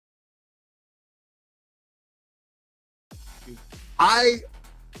I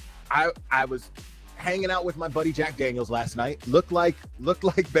was hanging out with my buddy Jack Daniels last night. Looked like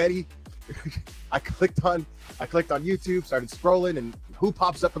Betty. I clicked on YouTube, started scrolling, and who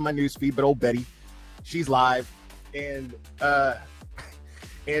pops up in my newsfeed but old Betty. She's live, and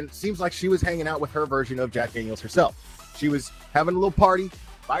seems like she was hanging out with her version of Jack Daniels herself. She was having a little party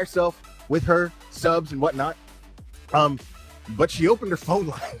by herself with her subs and whatnot. But she opened her phone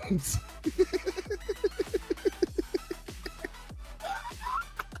lines.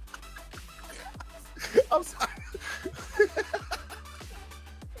 I'm sorry.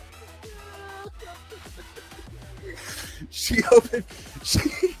 She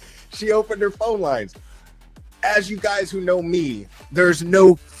opened her phone lines. As you guys who know me, there's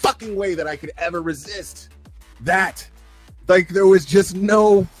no fucking way that I could ever resist that. Like, there was just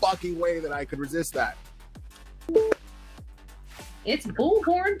no fucking way that I could resist that. It's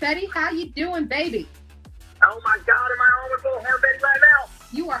Bullhorn Betty. How you doing, baby? Oh my God, am I on with Bullhorn Betty right now?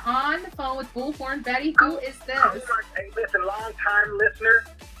 You are on the phone with Bullhorn Betty. Who is this? Hey, listen, long time listener,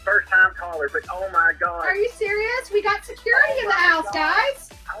 first time caller, but oh my God. Are you serious? We got security in the house, guys.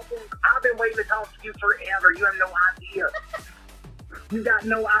 I've been waiting to talk to you forever. You have no idea. You got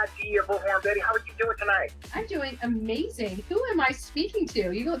no idea, Bullhorn Betty. How are you doing tonight? I'm doing amazing. Who am I speaking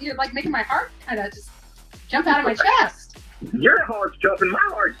to? You're like making my heart kind of just jump out of my chest. Your heart's jumping. My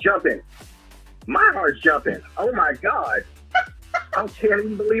heart's jumping. My heart's jumping. Oh my God. I can't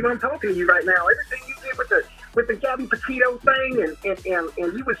even believe I'm talking to you right now. Everything you did with the Gabby Petito thing, and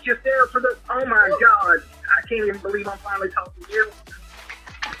you was just there for the. Oh my God. I can't even believe I'm finally talking to you.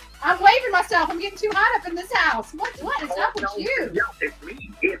 I'm waving myself. I'm getting too hot up in this house. What is up with you? Yo, it's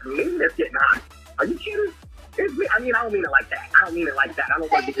me. It's me that's getting hot. Are you kidding? It's me. I mean, I don't mean it like that. I don't mean it like that. I don't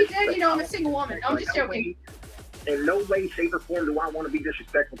hey, if you did, I'm a single woman. I'm just joking. In no way, shape, or form do I want to be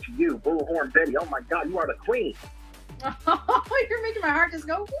disrespectful to you, Bullhorn Betty. Oh my God, you are the queen. Oh, you're making my heart just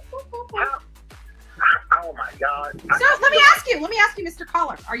go. Whoop, whoop, whoop, whoop. Oh my God. So let me ask you, Mr.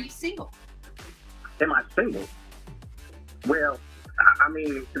 Caller, are you single? Am I single? Well, I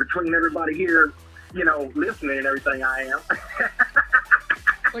mean, between everybody here, listening and everything, I am.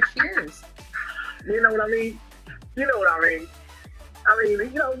 Well, cheers. You know what I mean? You know what I mean? I mean, I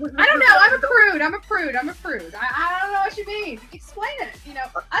don't know. I'm a prude. I don't know what you mean. Explain it.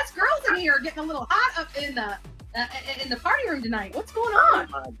 Us girls in here are getting a little hot up in the party room tonight. What's going on?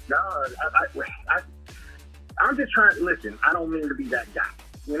 Oh my God. I'm just trying to listen. I don't mean to be that guy.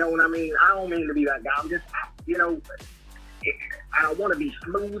 You know what I mean? I don't mean to be that guy. I'm just, I want to be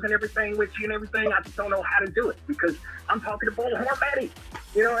smooth and everything with you and everything. I just don't know how to do it because I'm talking to Bullhorn Betty.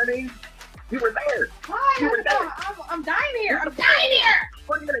 You know what I mean? You were there. Why? I'm dying here.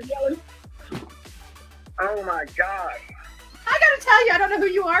 What are you gonna yell? Oh my God. I gotta tell you, I don't know who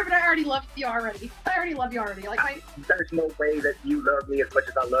you are, but I already love you already. Like There's no way that you love me as much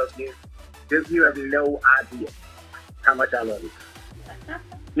as I love you. You have no idea how much I love you.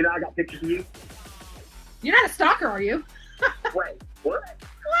 I got pictures of you. You're not a stalker, are you? Wait, what?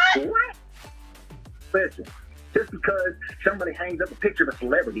 What? Listen, just because somebody hangs up a picture of a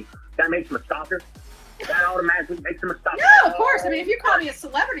celebrity, that makes them a stalker? That automatically makes them a stalker? No, of course. I mean, if you call me a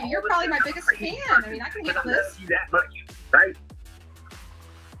celebrity, you're probably my biggest fan. I mean, I can handle this. I love you that much, right?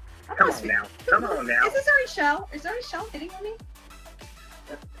 Come on now. Is this already Shell? Is already Shell hitting on me?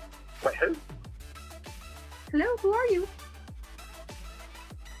 Wait, who? Hello, who are you?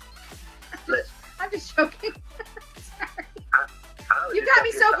 Listen. I'm just joking. Sorry. You got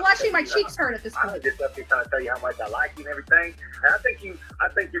me so blushing, my cheeks hurt at this point. I was just up here trying to tell you how much I like you and everything. And I think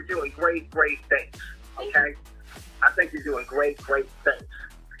you're doing great things. Okay? I think you're doing great things.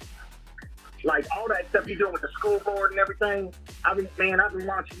 Like all that stuff you're doing with the school board and everything. I've been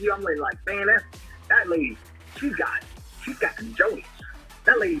watching you. I'm like, man, that lady, she's got some jodies.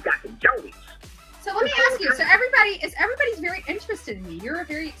 That lady's got some jodies. So let me ask you. So everybody's very interested in me. You're a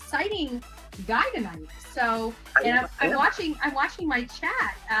very exciting guy tonight. So and I'm watching my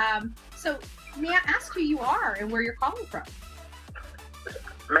chat. So may I ask who you are and where you're calling from?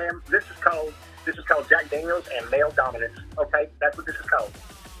 Ma'am, this is called Jack Daniels and male dominance. Okay, that's what this is called.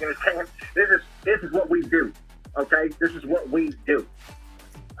 You understand? This is what we do. Okay, this is what we do.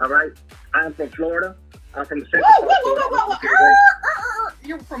 All right. I'm from Florida. I'm from the central part of Florida.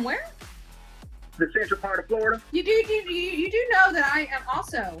 You're from where? The central part of Florida. You do know that I am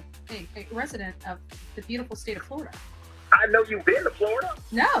also a resident of the beautiful state of Florida. I know you've been to Florida.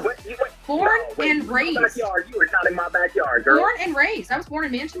 No. Born and raised. Backyard. You are not in my backyard, girl. Born and raised. I was born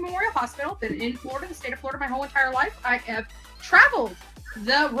in Mansion Memorial Hospital. Been in Florida, the state of Florida, my whole entire life. I have traveled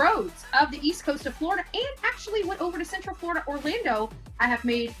the roads of the east coast of Florida and actually went over to Central Florida, Orlando. I have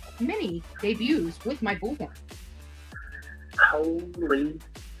made many debuts with my Bullhorn. Holy,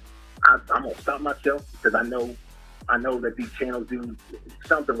 I'm gonna stop myself because I know that these channels do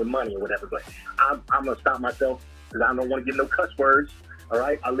something with money or whatever, but I'm gonna stop myself because I don't want to get no cuss words. All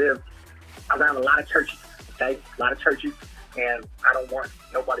right, I live around a lot of churches. Okay, a lot of churches, and I don't want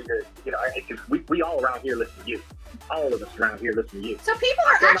nobody to, we all around here listen to you. All of us around here listen to you. So people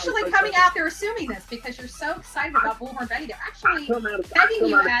are actually coming out there assuming this because you're so excited about Bullhorn Betty. They're actually begging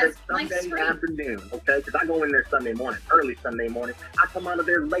you as like Sunday afternoon, okay? Because I go in there Sunday morning, early Sunday morning. I come out of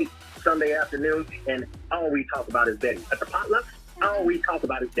there late Sunday afternoon, and all we talk about is Betty. At the potlucks, all we talk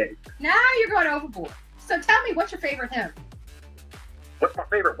about is Betty. Now you're going overboard. So tell me, what's your favorite hymn? What's my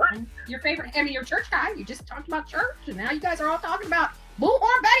favorite what? Your favorite, I mean, you're a church guy. You just talked about church, and now you guys are all talking about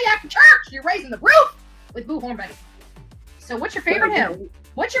Bullhorn Betty after church. You're raising the roof with Bullhorn Betty. So what's your favorite hymn?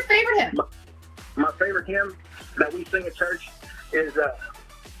 What's your favorite hymn? My favorite hymn that we sing at church is,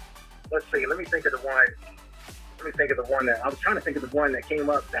 let's see, let me think of the one that, I was trying to think of the one that came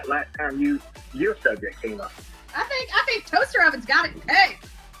up that last time your subject came up. I think Toaster Oven's got it. Hey.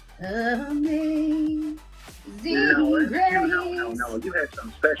 Amazing Grace. No. You had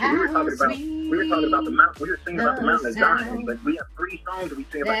something special. We were talking about the mountain. We were singing about the mountain of Zion, but we have 3 songs that we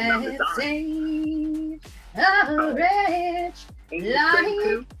sing about the mountain of Zion. A wretch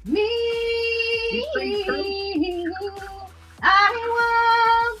like me,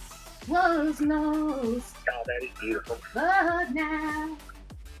 I was lost. Oh, that is beautiful. But now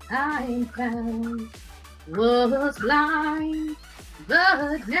I am found. Was blind,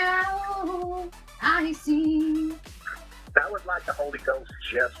 but now I see. That was like the Holy Ghost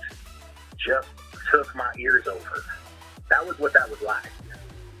just took my ears over. That was what that was like.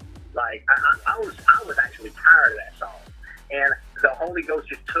 Like I was actually tired of that song, and the Holy Ghost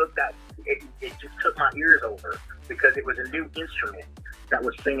just took that. It just took my ears over because it was a new instrument that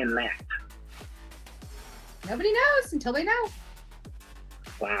was singing that. Nobody knows until they know.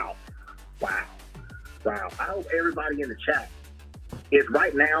 Wow. I hope everybody in the chat is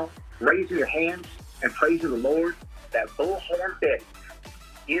right now raising your hands and praising the Lord that Bullhorn Betty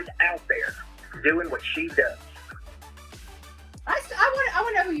is out there doing what she does. I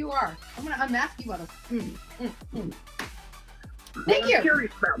want to know who you are. I'm going to unmask you. Thank you. I'm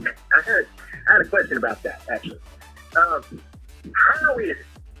curious about that. I had a question about that, actually. How is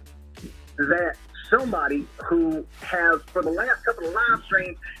it that somebody who has, for the last couple of live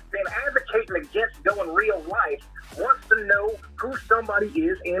streams, been advocating against going real life wants to know who somebody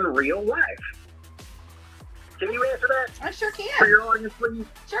is in real life? Can you answer that? I sure can. For your audience, please?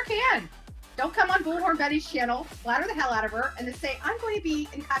 Sure can. Don't come on Bullhorn Betty's channel, flatter the hell out of her, and then say, I'm going to be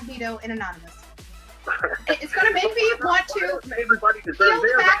incognito and anonymous. It's going to make me want to peel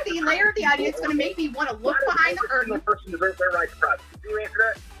back the layer of the audience. It's going to make me want to look behind the curtain. Person deserves their right to privacy. Can you answer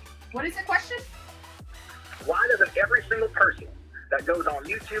that? What is the question? Why doesn't every single person that goes on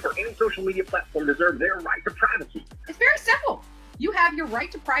YouTube or any social media platform deserve their right to privacy? It's very simple. You have your right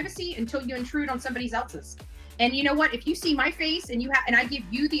to privacy until you intrude on somebody else's. And you know what? If you see my face and I give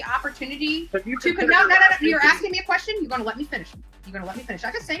you the opportunity to no, you're asking me a question. You're going to let me finish. You're going to let me finish. I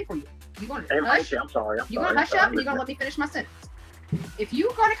can say for you. You're going to hush. I'm sorry. You're going to hush up and you're going to let me finish my sentence. If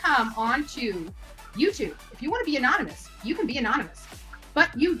you're going to come onto YouTube, if you want to be anonymous, you can be anonymous. But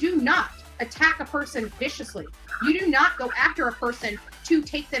you do not attack a person viciously. You do not go after a person to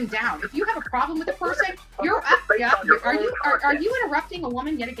take them down. If you have a problem with a person, are you interrupting a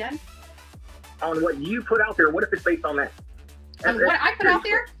woman yet again? On what you put out there, what if it's based on that? On what I put out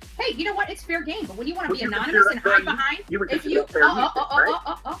there? Hey, you know what? It's fair game. But when you want to be anonymous and hide behind, I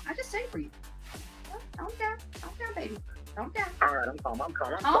just say for you. Calm down, baby. Calm down. All right, I'm calm. I'm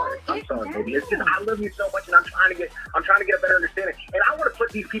sorry, baby. It's just I love you so much, and I'm trying to get a better understanding. And I want to put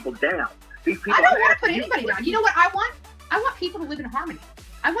these people down. I don't want to put anybody down. You know what I want? I want people to live in harmony.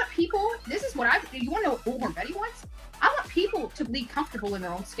 I want people. This is what you want to know what Bullhorn Betty wants? I want people to be comfortable in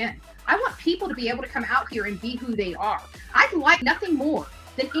their own skin. I want people to be able to come out here and be who they are. I'd like nothing more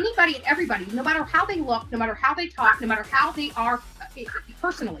than anybody and everybody, no matter how they look, no matter how they talk, no matter how they are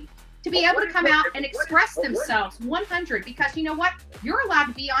personally, to be able to come out and express themselves 100. Because you know what? You're allowed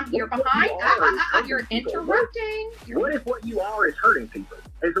to be on here behind. You're interrupting. What if what you are is hurting people?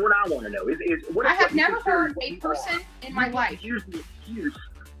 Is what I want to know. I have never hurt a person in my life. Use the excuse.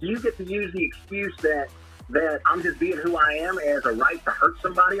 You get to use the excuse that I'm just being who I am as a right to hurt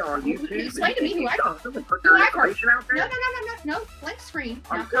somebody on YouTube. Explain to me who I hurt. Who I hurt. No. Blank screen.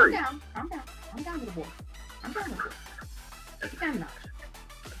 Now calm down, little boy. I'm down, little boy. Get down now.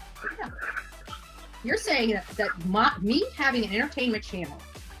 You're saying that me having an entertainment channel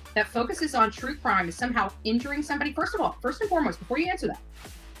that focuses on true crime is somehow injuring somebody? First of all, first and foremost, before you answer that,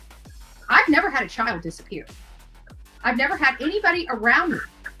 I've never had a child disappear. I've never had anybody around me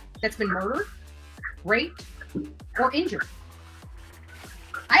that's been murdered, raped, or injured.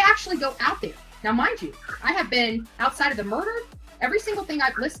 I actually go out there. Now, mind you, I have been outside of the murder. Every single thing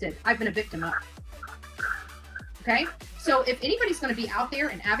I've listed, I've been a victim of. Okay? So if anybody's going to be out there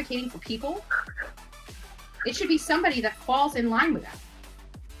and advocating for people, it should be somebody that falls in line with that.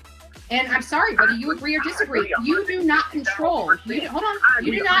 And I'm sorry, whether you agree or disagree, you do not control. You do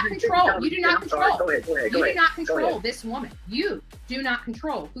not control. You do not control. You do not control this woman. You do not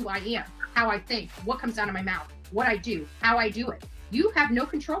control who I am, how I think, what comes out of my mouth, what I do, how I do it. You have no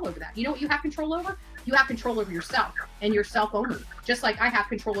control over that. You know what you have control over? You have control over yourself and yourself only. Just like I have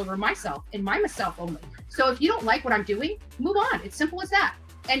control over myself and myself only. So if you don't like what I'm doing, move on. It's simple as that.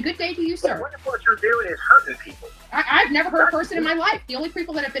 And good day to you, sir. What if what you're doing is hurting people? I've never hurt a person in my life. The only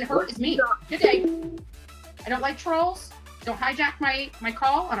people that have been hurt is me. Good day. I don't like trolls. Don't hijack my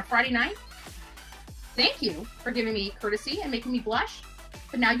call on a Friday night. Thank you for giving me courtesy and making me blush.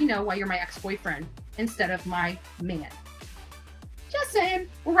 But now you know why you're my ex-boyfriend instead of my man. Just saying.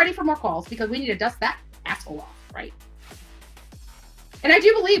 We're ready for more calls because we need to dust that asshole off, right? And I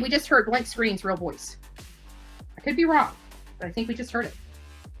do believe we just heard Blank Screen's real voice. I could be wrong, but I think we just heard it.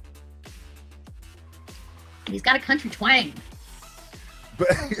 And he's got a country twang. But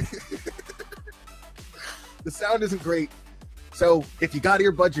the sound isn't great. So if you got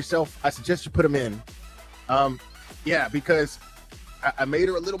earbuds yourself, I suggest you put them in. Yeah, because I made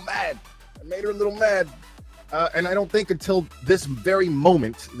her a little mad. And I don't think until this very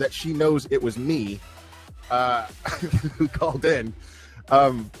moment that she knows it was me who called in,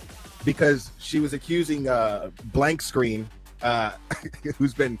 because she was accusing Blank Screen,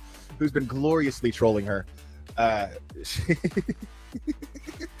 who's been gloriously trolling her. I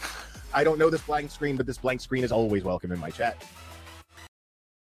don't know this Blank Screen, but this Blank Screen is always welcome in my chat.